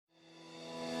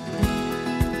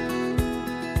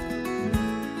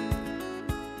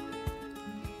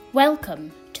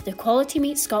Welcome to the Quality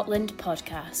Meat Scotland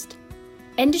podcast.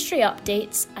 Industry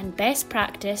updates and best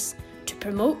practice to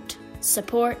promote,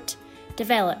 support,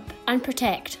 develop and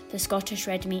protect the Scottish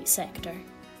red meat sector.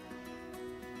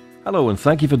 Hello and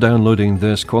thank you for downloading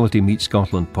this Quality Meat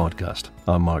Scotland podcast.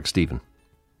 I'm Mark Stephen.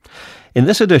 In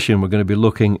this edition we're going to be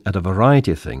looking at a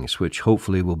variety of things which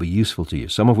hopefully will be useful to you,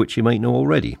 some of which you might know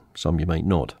already, some you might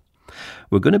not.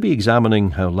 We're going to be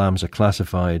examining how lambs are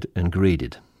classified and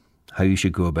graded, how you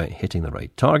should go about hitting the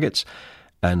right targets,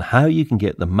 and how you can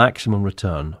get the maximum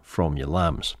return from your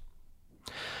lambs.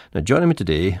 Now, joining me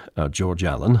today are George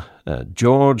Allen.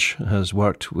 George has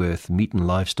worked with Meat and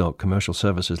Livestock Commercial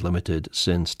Services Limited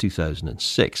since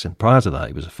 2006, and prior to that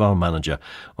he was a farm manager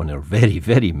on a very,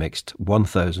 very mixed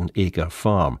 1,000-acre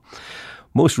farm.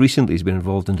 Most recently he's been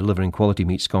involved in delivering Quality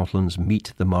Meat Scotland's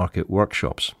Meet the Market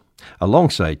workshops,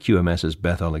 alongside QMS's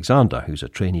Beth Alexander, who's a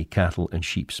trainee cattle and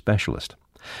sheep specialist.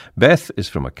 Beth is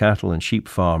from a cattle and sheep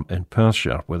farm in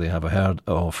Perthshire, where they have a herd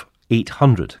of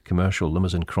 800 commercial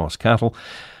Limousin cross cattle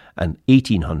and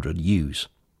 1,800 ewes.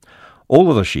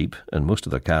 All of their sheep and most of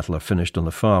their cattle are finished on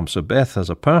the farm, so Beth has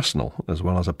a personal as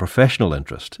well as a professional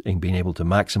interest in being able to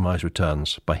maximise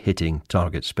returns by hitting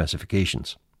target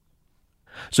specifications.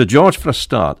 So George, for a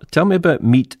start, tell me about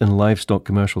Meat and Livestock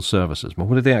Commercial Services. Well,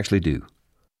 what do they actually do?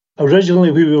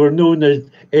 Originally we were known as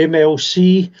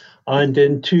MLC, and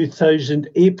in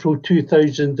April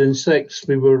 2006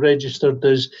 we were registered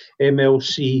as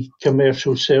MLC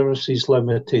Commercial Services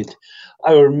Limited.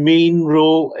 Our main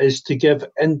role is to give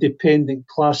independent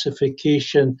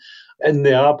classification in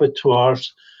the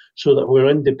abattoirs so that we're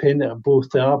independent of both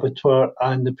the abattoir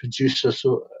and the producer.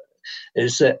 So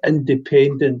it's the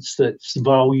independence that's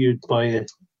valued by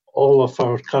all of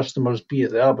our customers, be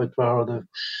it the abattoir or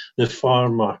the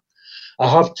farmer. I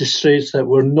have to stress that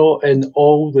we're not in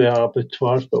all the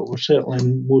abattoirs, but we're certainly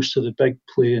in most of the big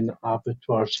playing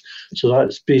abattoirs. So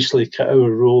that's basically our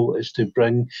role, is to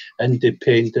bring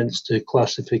independence to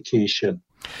classification.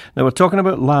 Now we're talking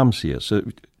about lambs here, so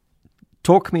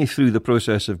talk me through the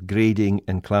process of grading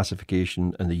and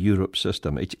classification in the Europe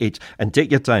system. And take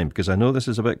your time, because I know this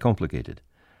is a bit complicated.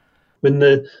 When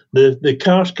the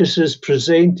carcass is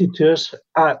presented to us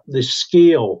at the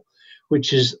scale,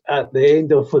 which is at the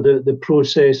end of the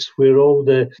process where all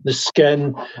the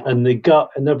skin and the gut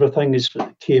and everything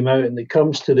came out, and it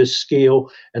comes to the scale,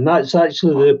 and that's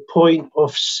actually the point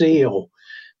of sale,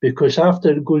 because after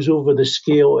it goes over the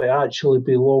scale, it actually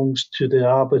belongs to the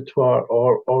abattoir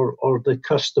or the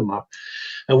customer.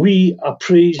 And we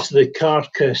appraise the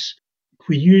carcass.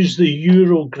 We use the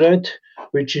Eurogrid,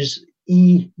 which is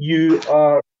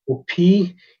EUROP.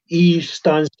 E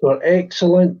stands for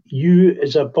excellent, U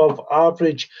is above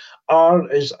average, R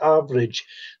is average.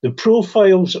 The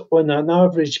profiles on an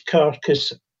average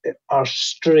carcass are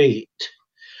straight.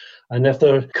 And if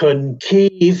they're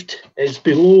concaved, it's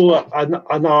below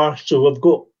an R. So we've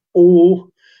got O,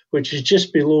 which is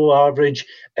just below average,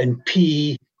 and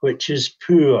P, which is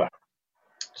poor.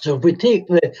 So if we take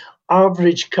the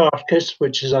average carcass,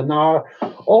 which is an R,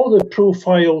 all the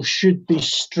profiles should be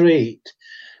straight.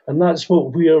 And that's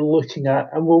what we are looking at.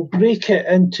 And we'll break it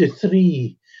into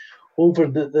three, over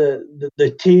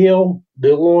the tail,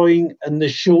 the loin, and the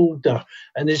shoulder.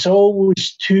 And it's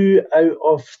always 2 out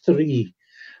of 3.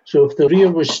 So if the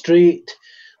rear was straight,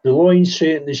 the loin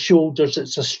straight, and the shoulders,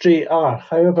 it's a straight R.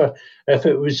 However, if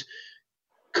it was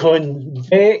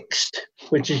convexed,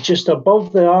 which is just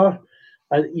above the R,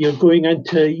 you're going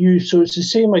into a U. So it's the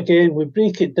same again. We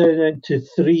break it down into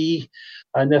 3.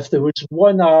 And if there was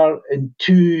 1 R and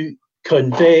 2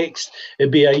 convex,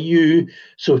 it'd be a U.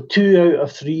 So 2 out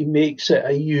of 3 makes it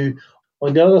a U.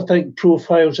 On the other thing,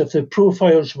 profiles, if the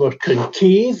profiles were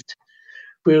concaved,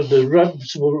 where the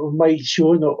ribs might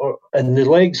show and the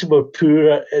legs were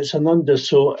poor, it's an under.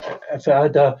 So if it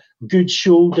had a good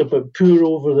shoulder but poor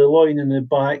over the loin and the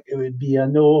back, it would be a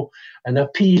no. And a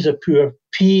P is a poor.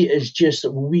 P is just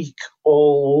weak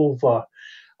all over.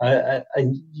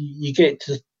 And you get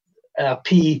to a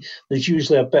P, there's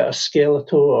usually a bit of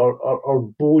skeletal or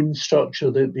bone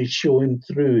structure that is showing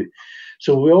through.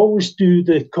 So we always do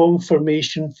the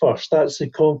conformation first. That's the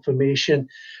conformation.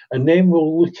 And then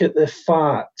we'll look at the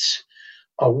fats.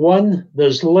 A 1,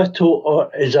 there's little or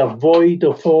is a void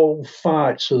of all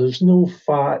fat. So there's no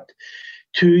fat.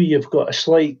 2, you've got a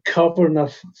slight covering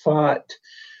of fat.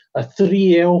 A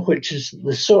 3L, which is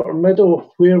the sort of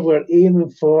middle where we're aiming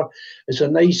for, is a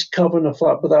nice covering of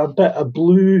fat, but a bit of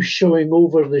blue showing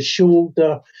over the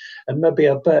shoulder and maybe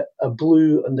a bit of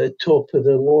blue on the top of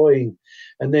the loin.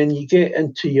 And then you get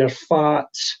into your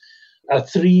fats. A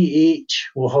 3H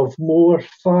will have more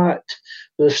fat.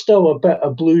 There's still a bit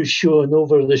of blue showing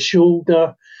over the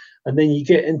shoulder. and then you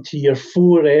get into your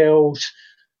 4Ls,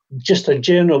 just a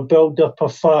general build-up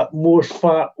of fat, more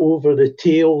fat over the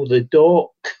tail, the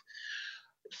dock.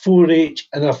 4H,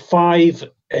 and a 5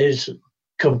 is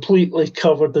completely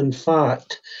covered in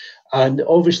fat. And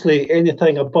obviously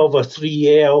anything above a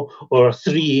 3L or a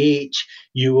 3H,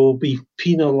 you will be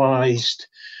penalised,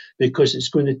 because it's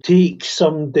going to take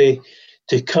somebody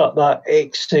to cut that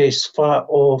excess fat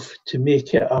off to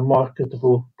make it a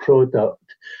marketable product.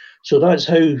 So that's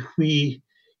how we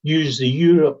use the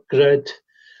Europe grid.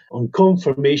 On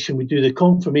conformation, we do the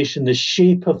conformation, the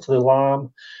shape of the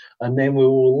lamb, and then we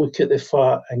will look at the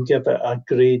fat and give it a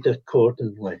grade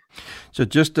accordingly. So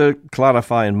just to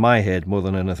clarify in my head more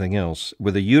than anything else,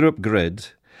 with a Europe grid,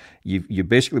 you're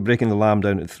basically breaking the lamb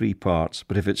down into 3 parts,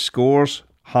 but if it scores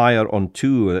higher on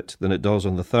 2 of it than it does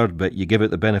on the 3rd bit, you give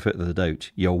it the benefit of the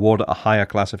doubt. You award it a higher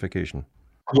classification.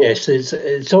 Yes,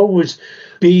 it's always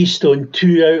based on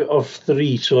 2 out of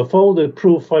 3. So if all the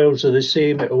profiles are the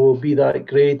same, it will be that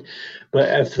grade. But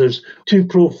if there's 2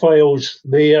 profiles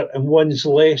there and one's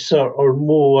lesser or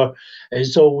more,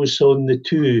 it's always on the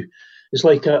 2. It's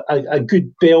like a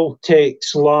good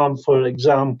Beltex lamb, for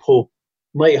example,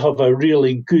 might have a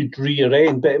really good rear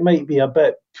end, but it might be a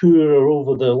bit poorer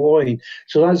over the loin.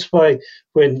 So that's why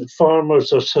when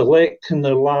farmers are selecting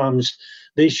their lambs,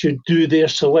 they should do their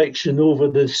selection over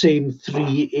the same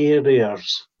 3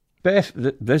 areas. Beth,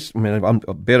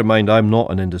 bear in mind, I'm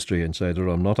not an industry insider,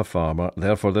 I'm not a farmer,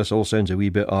 therefore this all sounds a wee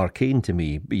bit arcane to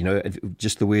me,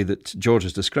 just the way that George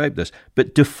has described this.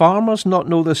 But do farmers not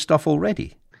know this stuff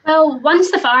already? Well,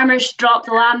 once the farmers drop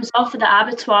the lambs off at the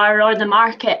abattoir or the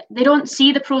market, they don't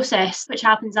see the process which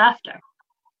happens after.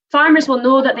 Farmers will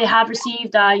know that they have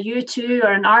received a U2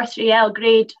 or an R3L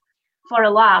grade for a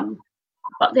lamb,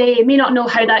 but they may not know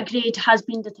how that grade has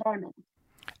been determined.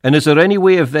 And is there any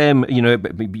way of them, you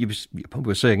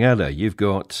were saying earlier, you've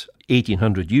got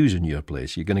 1,800 ewes in your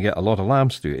place, you're going to get a lot of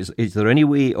lambs through. Is there any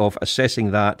way of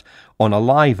assessing that on a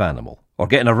live animal or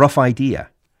getting a rough idea?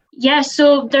 Yes,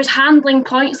 so there's handling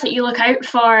points that you look out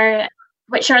for,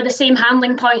 which are the same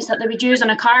handling points that they would use on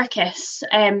a carcass.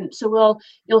 So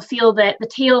you'll feel the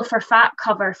tail for fat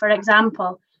cover, for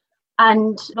example.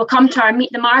 And we'll come to our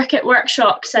Meet the Market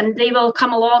workshops, and they will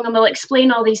come along and we'll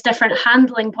explain all these different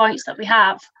handling points that we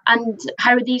have and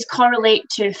how these correlate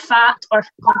to fat or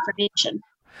conformation.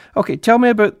 Okay, tell me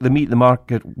about the Meet the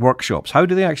Market workshops. How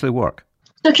do they actually work?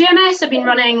 So QMS have been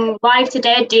running Live to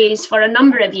Dead days for a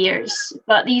number of years,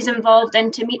 but these evolved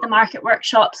into Meet the Market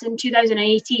workshops in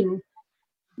 2018.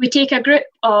 We take a group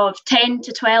of 10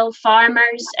 to 12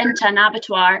 farmers into an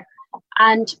abattoir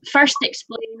and first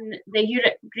explain the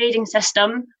Europe grading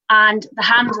system and the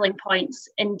handling points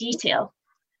in detail.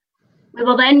 We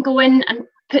will then go in and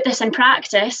put this in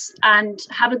practice and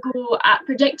have a go at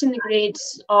predicting the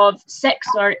grades of 6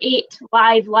 or 8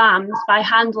 live lambs by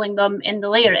handling them in the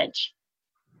layerage.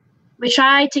 We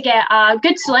try to get a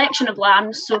good selection of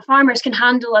lambs so farmers can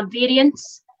handle a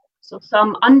variance, so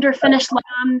some underfinished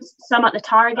lambs, some at the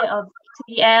target of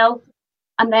 3L,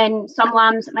 and then some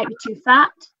lambs that might be too fat.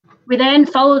 We then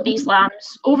follow these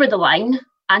lambs over the line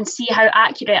and see how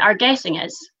accurate our guessing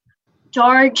is.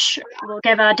 George will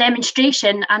give a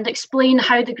demonstration and explain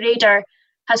how the grader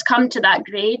has come to that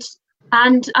grade.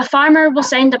 And a farmer will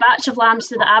send a batch of lambs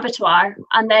to the abattoir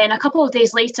and then a couple of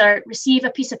days later receive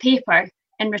a piece of paper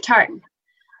in return.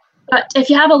 But if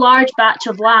you have a large batch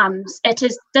of lambs, it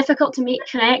is difficult to make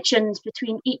connections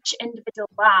between each individual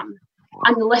lamb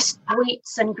and the list of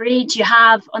weights and grades you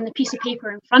have on the piece of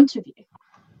paper in front of you.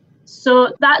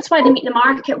 So that's why the Meet the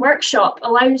Market workshop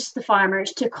allows the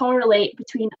farmers to correlate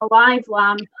between a live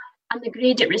lamb and the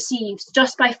grade it receives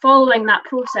just by following that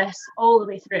process all the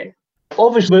way through.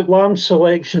 Obviously, lamb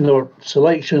selection or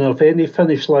selection of any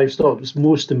finished livestock is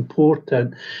most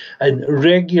important, and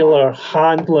regular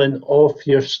handling of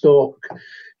your stock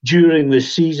during the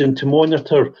season to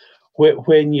monitor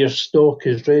when your stock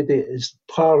is ready is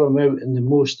paramount and the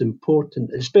most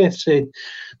important. As Beth said,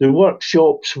 the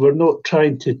workshops, we're not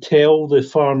trying to tell the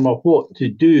farmer what to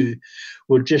do,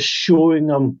 we're just showing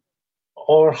them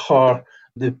or her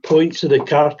the points of the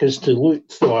carcass to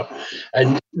look for,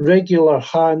 and regular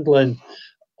handling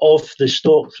of the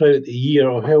stock throughout the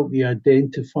year will help you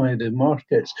identify the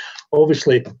markets.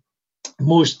 Obviously,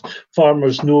 most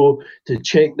farmers know to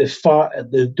check the fat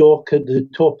at the dock at the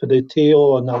top of the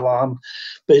tail on the lamb,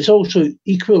 but it's also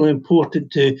equally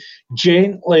important to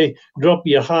gently rub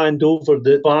your hand over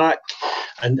the back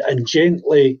and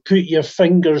gently put your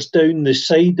fingers down the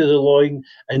side of the loin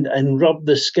and rub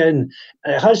the skin.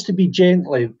 It has to be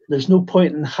gently. There's no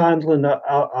point in handling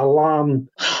a lamb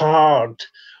hard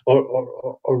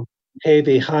or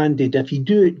heavy-handed. If you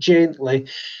do it gently,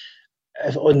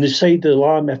 on the side of the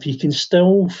lamb, if you can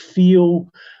still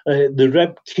feel the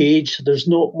rib cage, there's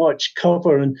not much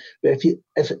cover, and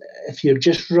if you're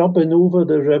just rubbing over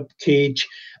the rib cage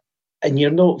and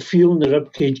you're not feeling the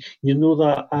rib cage, you know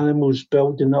that animal's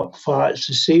building up fat. It's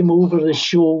the same over the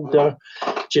shoulder,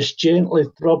 just gently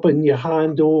rubbing your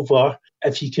hand over.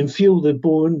 If you can feel the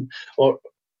bone or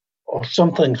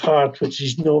something hard, which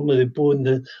is normally the bone,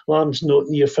 the lamb's not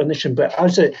near finishing. But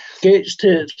as it gets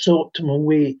to its optimum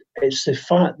weight, it's the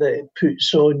fat that it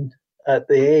puts on at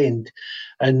the end.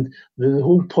 And the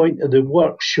whole point of the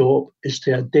workshop is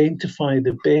to identify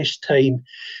the best time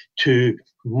to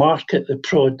market the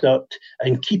product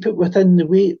and keep it within the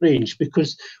weight range,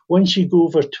 because once you go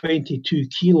over 22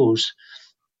 kilos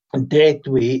dead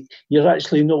weight, you're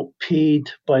actually not paid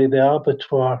by the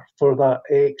abattoir for that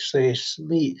excess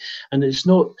meat. And it's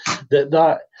not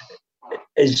that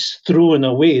is thrown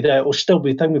away, that will still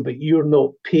be thinking, but you're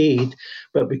not paid.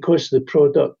 But because the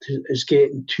product is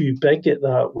getting too big at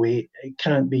that weight, it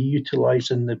can't be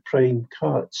utilised in the prime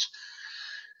cuts.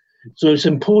 So it's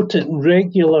important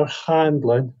regular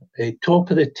handling,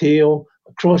 top of the tail,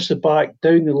 across the back,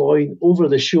 down the loin, over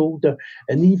the shoulder,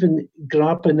 and even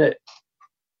grabbing it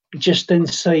just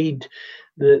inside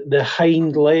the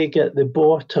hind leg at the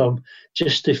bottom,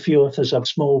 just to feel if there's a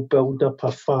small build-up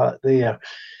of fat there.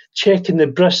 Checking the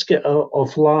brisket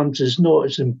of lambs is not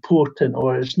as important,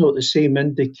 or it's not the same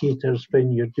indicators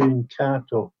when you're doing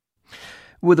cattle.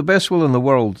 With the best will in the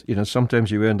world,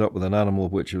 sometimes you end up with an animal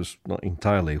which is not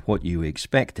entirely what you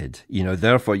expected.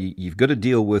 Therefore, you've got to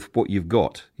deal with what you've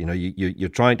got. You're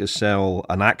trying to sell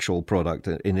an actual product,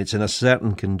 and it's in a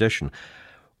certain condition.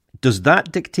 Does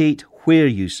that dictate where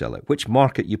you sell it, which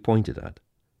market you point it at?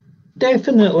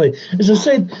 Definitely. As I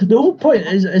said, the whole point,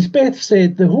 as Beth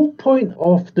said, the whole point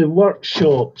of the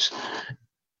workshops,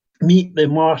 Meet the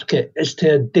Market, is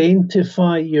to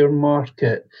identify your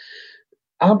market.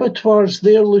 Abattoirs,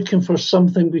 they're looking for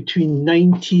something between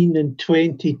 19 and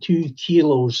 22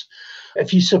 kilos.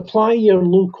 If you supply your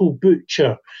local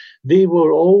butcher, they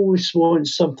will always want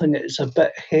something that's a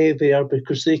bit heavier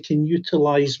because they can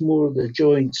utilise more of the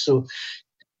joints. So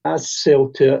I sell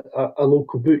to a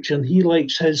local butcher, and he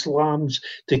likes his lambs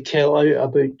to kill out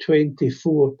about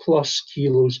 24 plus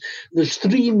kilos. There's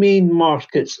three main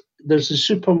markets. There's the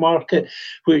supermarket,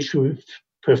 which would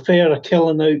prefer a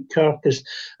killing out carcass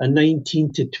of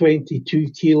 19 to 22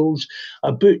 kilos.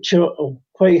 A butcher will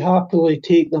quite happily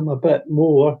take them a bit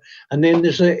more. And then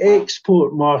there's an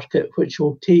export market, which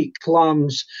will take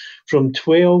lambs from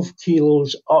 12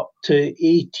 kilos up to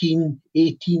 18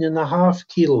 and a half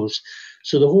kilos.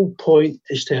 So the whole point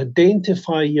is to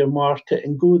identify your market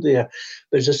and go there.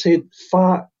 But as I said,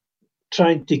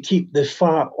 trying to keep the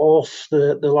fat off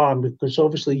the lamb, because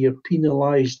obviously you're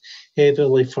penalised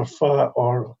heavily for fat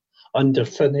or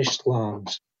underfinished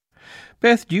lambs.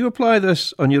 Beth, do you apply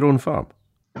this on your own farm?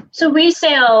 So we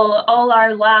sell all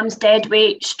our lambs dead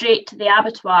weight straight to the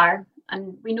abattoir,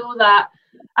 and we know that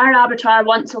our abattoir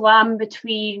wants a lamb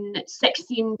between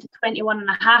 16 to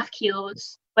 21.5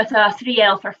 kilos with a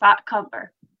 3L for fat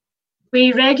cover.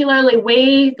 We regularly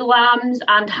weigh the lambs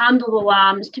and handle the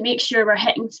lambs to make sure we're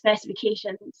hitting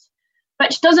specifications,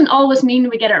 which doesn't always mean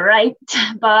we get it right,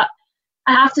 but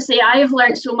I have to say I have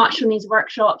learned so much from these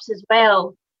workshops as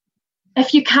well.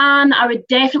 If you can, I would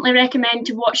definitely recommend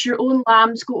to watch your own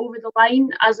lambs go over the line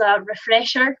as a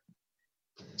refresher.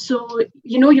 So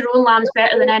you know your own lambs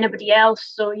better than anybody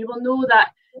else, so you will know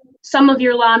that some of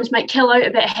your lambs might kill out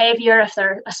a bit heavier if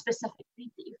they're a specific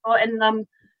breed that you've got in them.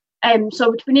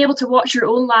 So being able to watch your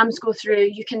own lambs go through,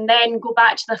 you can then go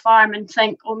back to the farm and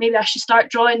think, oh, maybe I should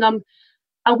start drawing them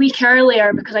a week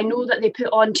earlier because I know that they put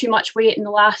on too much weight in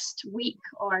the last week.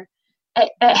 Or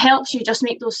it helps you just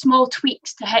make those small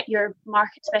tweaks to hit your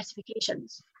market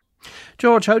specifications.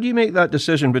 George, how do you make that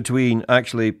decision between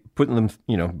actually putting them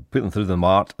through the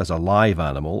mart as a live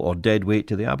animal or dead weight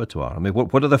to the abattoir? I mean,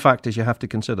 what are the factors you have to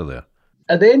consider there?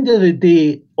 At the end of the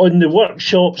day, on the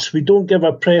workshops, we don't give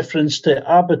a preference to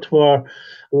abattoir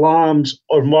lambs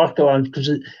or market lambs because,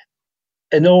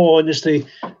 in all honesty,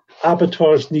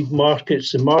 abattoirs need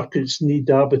markets, the markets need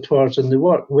abattoirs, and they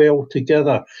work well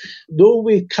together. Though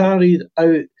we carried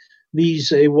out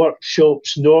these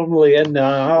workshops normally in the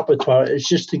abattoir, it's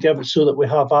just to give it so that we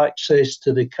have access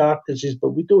to the carcasses, but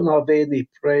we don't have any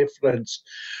preference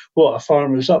what a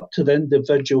farmer is, up to the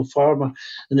individual farmer.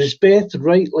 And as Beth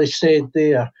rightly said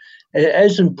there, it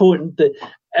is important that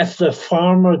if the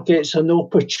farmer gets an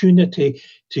opportunity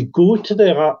to go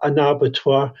to an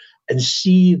abattoir and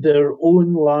see their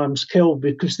own lambs killed,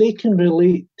 because they can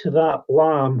relate to that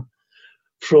lamb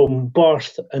from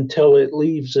birth until it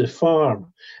leaves the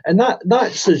farm. And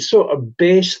that's the sort of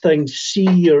best thing, to see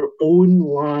your own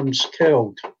lambs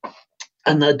killed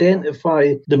and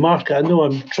identify the market. I know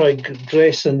I'm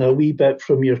digressing a wee bit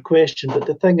from your question, but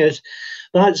the thing is,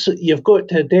 you've got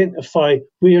to identify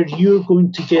where you're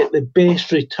going to get the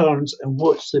best returns and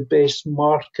what's the best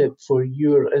market for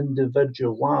your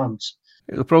individual lambs.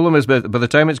 The problem is, by the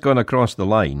time it's gone across the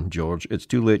line, George, it's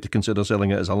too late to consider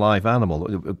selling it as a live animal.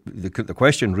 The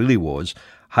question really was,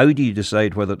 how do you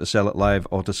decide whether to sell it live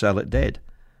or to sell it dead?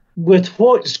 With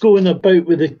what's going about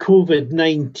with the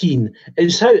COVID-19,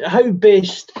 is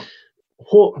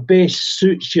what best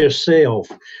suits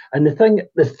yourself. And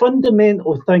the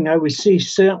fundamental thing I would say,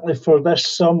 certainly for this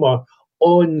summer,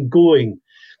 ongoing,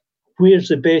 where's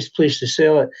the best place to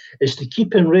sell it, is to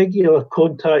keep in regular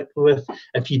contact with,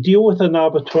 if you deal with an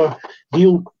abattoir,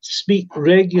 speak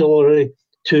regularly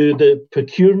to the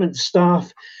procurement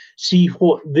staff, see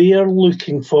what they're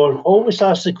looking for. Always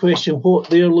ask the question what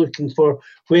they're looking for,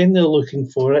 when they're looking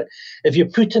for it. If you're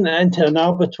putting it into an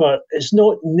abattoir, it's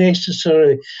not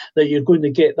necessary that you're going to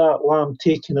get that lamb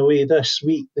taken away this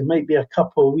week. There might be a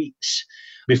couple of weeks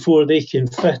before they can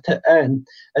fit it in.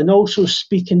 And also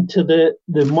speaking to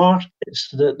the markets,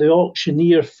 the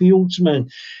auctioneer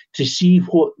fieldsmen, to see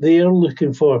what they're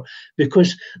looking for,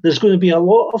 because there's going to be a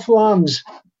lot of lambs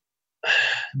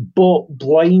bought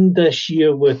blind this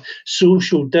year with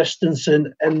social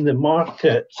distancing in the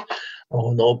market.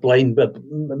 Oh, not blind, but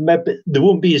maybe they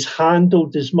won't be as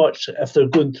handled as much if they're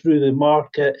going through the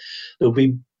market. They'll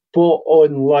be bought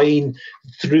online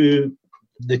through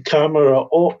the camera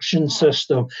auction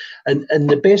system. And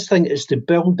the best thing is to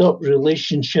build up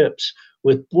relationships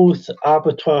with both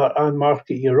abattoir and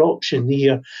market, your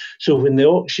auctioneer. So when the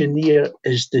auctioneer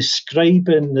is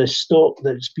describing the stock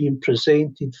that's being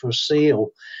presented for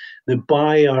sale, the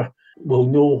buyer will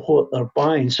know what they're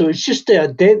buying. So it's just to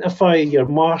identify your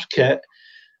market.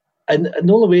 And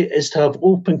the only way is to have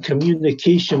open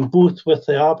communication both with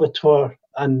the abattoir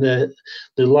and the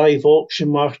live auction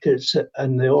markets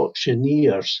and the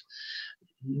auctioneers.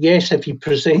 Yes, if you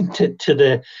present it to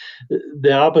the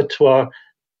abattoir,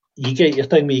 you get your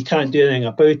thing where you can't do anything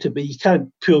about it, but you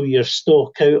can't pull your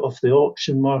stock out of the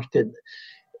auction market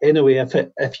anyway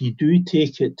if you do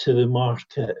take it to the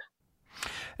market.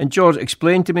 And George,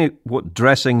 explain to me what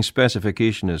dressing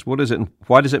specification is. What is it and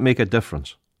why does it make a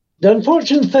difference? The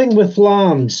unfortunate thing with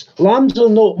lambs are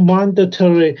not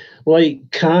mandatory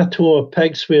like cattle or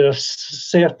pigs, where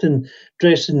certain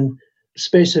dressing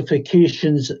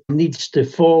specifications needs to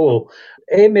follow.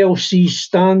 MLC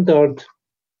standard,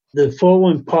 the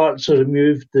following parts are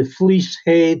removed: the fleece,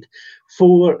 head,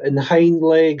 fore and hind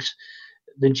legs,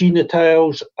 the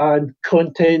genitals and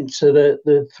contents of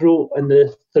the throat and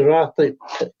the thoracic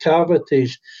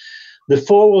cavities. The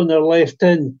following are left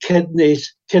in: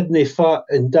 kidneys, kidney fat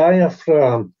and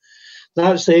diaphragm.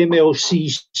 That's the MLC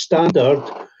standard.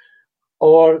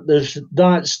 Or there's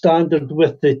that standard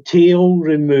with the tail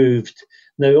removed.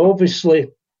 Now,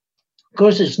 obviously,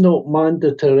 because it's not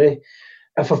mandatory,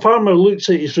 if a farmer looks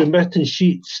at his remittance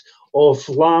sheets of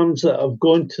lambs that have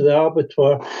gone to the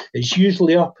abattoir, it's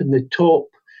usually up in the top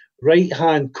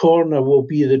right-hand corner will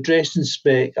be the dressing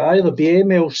spec, either be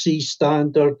MLC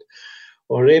standard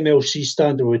or MLC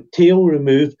standard with tail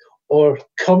removed, or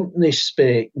company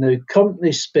spec. Now,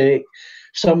 company spec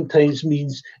sometimes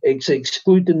means it's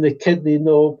excluding the kidney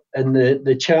knob and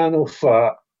the channel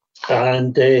fat.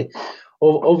 And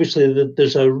obviously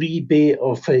there's a rebate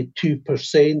of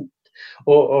 2%.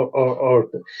 Or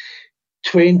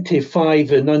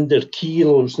 25 and under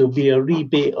kilos, there'll be a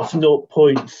rebate of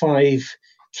 0.5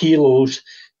 kilos,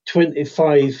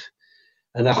 25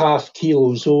 and a half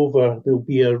kilos over, there'll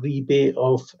be a rebate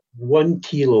of 1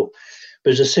 kilo.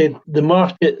 But as I said, the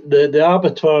market, the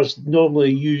abattoirs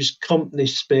normally use company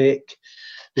spec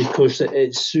because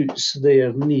it suits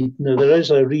their need. Now, there is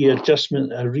a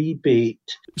readjustment, a rebate.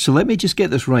 So let me just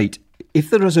get this right. If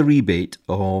there is a rebate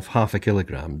of 0.5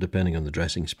 kilogram, depending on the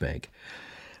dressing spec,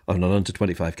 on an under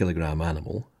 25 kilogram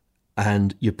animal,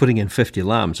 and you're putting in 50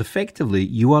 lambs, effectively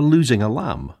you are losing a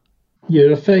lamb.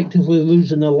 You're effectively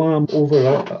losing a lamb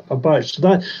over a batch.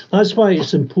 So that's why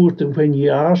it's important when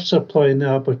you are supplying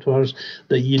the abattoirs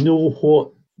that you know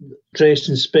what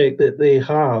dressing spec that they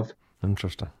have.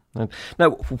 Interesting.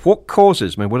 Now, what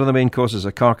are the main causes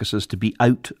of carcasses to be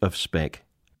out of spec?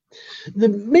 The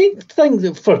main thing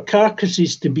that for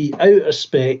carcasses to be out of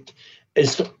spec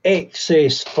is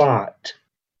excess fat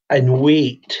and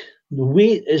weight. The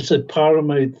weight is the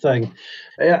paramount thing.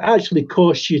 It actually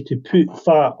costs you to put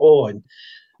fat on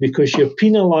because you're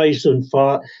penalised on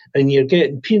fat and you're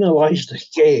getting penalised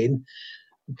again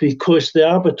because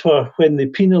the abattoir, when they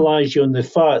penalise you on the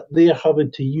fat, they're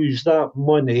having to use that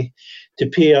money to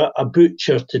pay a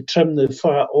butcher to trim the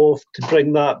fat off to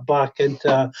bring that back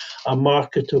into a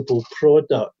marketable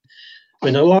product.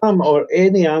 When a lamb or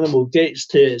any animal gets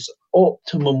to its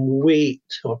optimum weight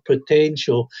or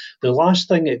potential, the last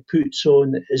thing it puts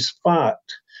on is fat.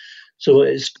 So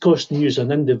it's costing you as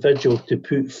an individual to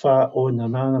put fat on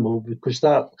an animal because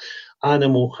that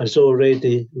animal has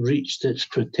already reached its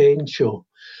potential.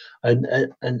 And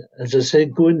as I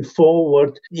said, going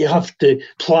forward, you have to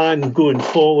plan going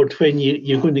forward when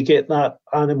you're going to get that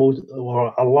animal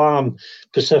or a lamb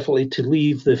specifically to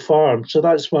leave the farm. So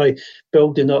that's why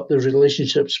building up the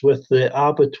relationships with the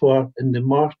abattoir in the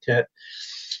market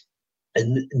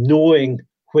and knowing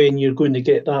when you're going to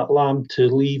get that lamb to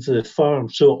leave the farm.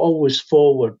 So always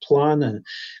forward planning.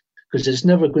 Because it's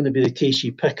never going to be the case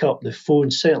you pick up the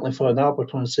phone, certainly for an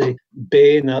abattoir, and say,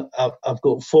 Ben, I've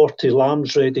got 40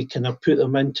 lambs ready, can I put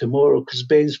them in tomorrow? Because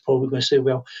Ben's probably going to say,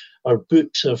 well, our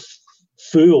books are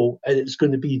full and it's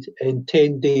going to be in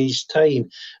 10 days' time.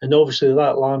 And obviously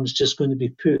that lamb's just going to be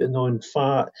putting on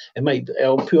fat.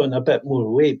 It'll put on a bit more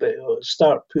weight, but it'll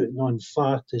start putting on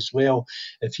fat as well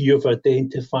if you've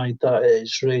identified that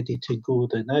it's ready to go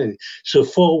now. So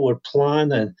forward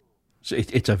planning. So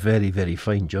it's a very, very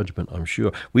fine judgment, I'm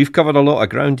sure. We've covered a lot of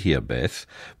ground here, Beth,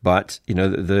 but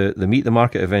the Meet the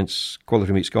Market events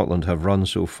Quality Meat Scotland have run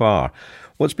so far.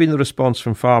 What's been the response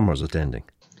from farmers attending?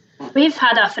 We've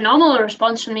had a phenomenal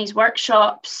response from these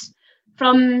workshops.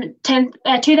 From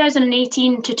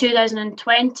 2018 to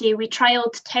 2020, we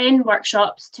trialled 10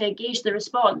 workshops to gauge the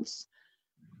response.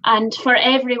 And for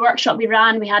every workshop we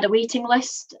ran, we had a waiting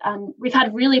list. And we've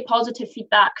had really positive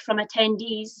feedback from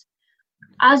attendees.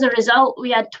 As a result, we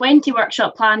had 20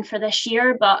 workshops planned for this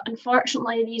year, but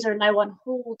unfortunately these are now on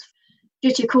hold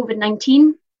due to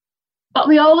COVID-19. But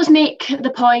we always make the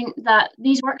point that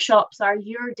these workshops are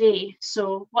your day,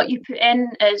 so what you put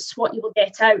in is what you will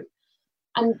get out.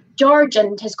 And George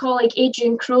and his colleague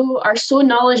Adrian Crowe are so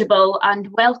knowledgeable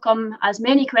and welcome as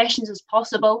many questions as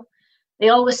possible. They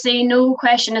always say no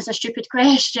question is a stupid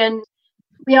question.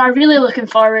 We are really looking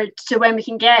forward to when we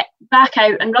can get back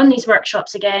out and run these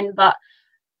workshops again, but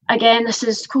again, this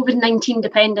is COVID-19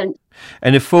 dependent.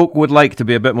 And if folk would like to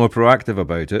be a bit more proactive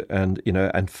about it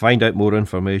and find out more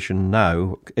information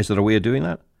now, is there a way of doing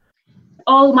that?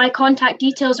 All my contact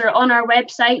details are on our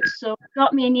website, so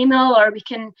drop me an email or we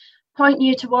can point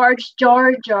you towards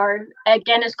George or,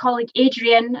 again, his colleague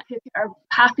Adrian, who are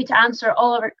happy to answer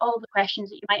all the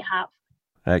questions that you might have.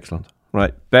 Excellent.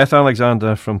 Right, Beth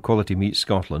Alexander from Quality Meat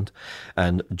Scotland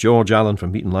and George Allen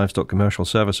from Meat and Livestock Commercial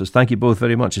Services. Thank you both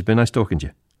very much. It's been nice talking to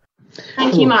you.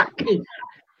 Thank you, Mark.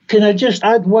 Can I just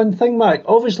add one thing, Mark?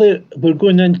 Obviously, we're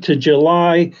going into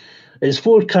July. It's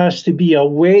forecast to be a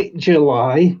wet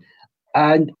July,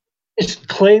 and it's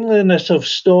cleanliness of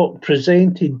stock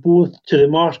presented both to the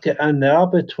market and the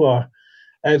abattoir.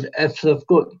 If they've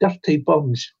got dirty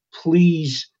bums,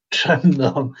 please trim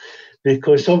them,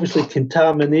 because obviously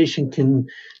contamination can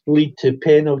lead to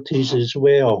penalties as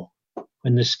well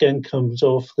when the skin comes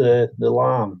off the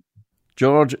lamb.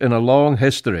 George, in a long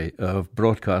history of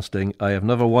broadcasting, I have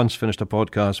never once finished a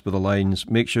podcast with the lines,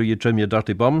 make sure you trim your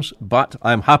dirty bums, but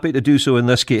I'm happy to do so in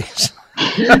this case.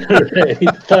 Right,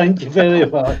 thank you very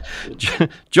much.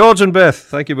 George and Beth,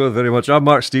 thank you both very much. I'm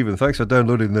Mark Stephen. Thanks for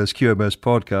downloading this QMS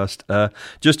podcast.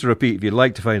 Just to repeat, if you'd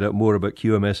like to find out more about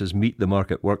QMS's Meet the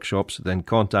Market workshops, then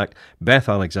contact Beth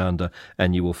Alexander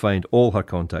and you will find all her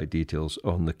contact details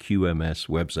on the QMS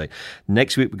website.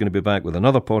 Next week, we're going to be back with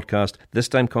another podcast, this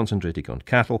time concentrating on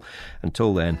cattle.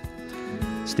 Until then,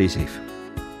 stay safe.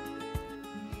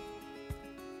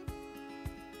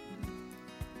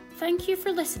 Thank you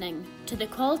for listening to the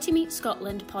Quality Meat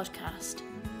Scotland podcast.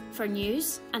 For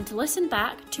news and to listen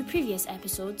back to previous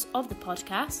episodes of the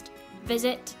podcast,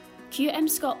 visit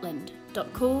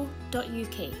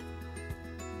qmscotland.co.uk.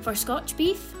 For Scotch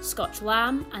beef, Scotch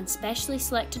lamb and specially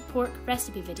selected pork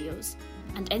recipe videos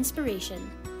and inspiration,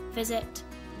 visit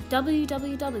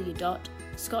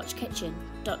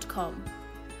www.scotchkitchen.com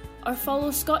or follow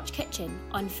Scotch Kitchen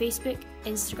on Facebook,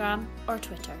 Instagram or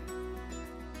Twitter.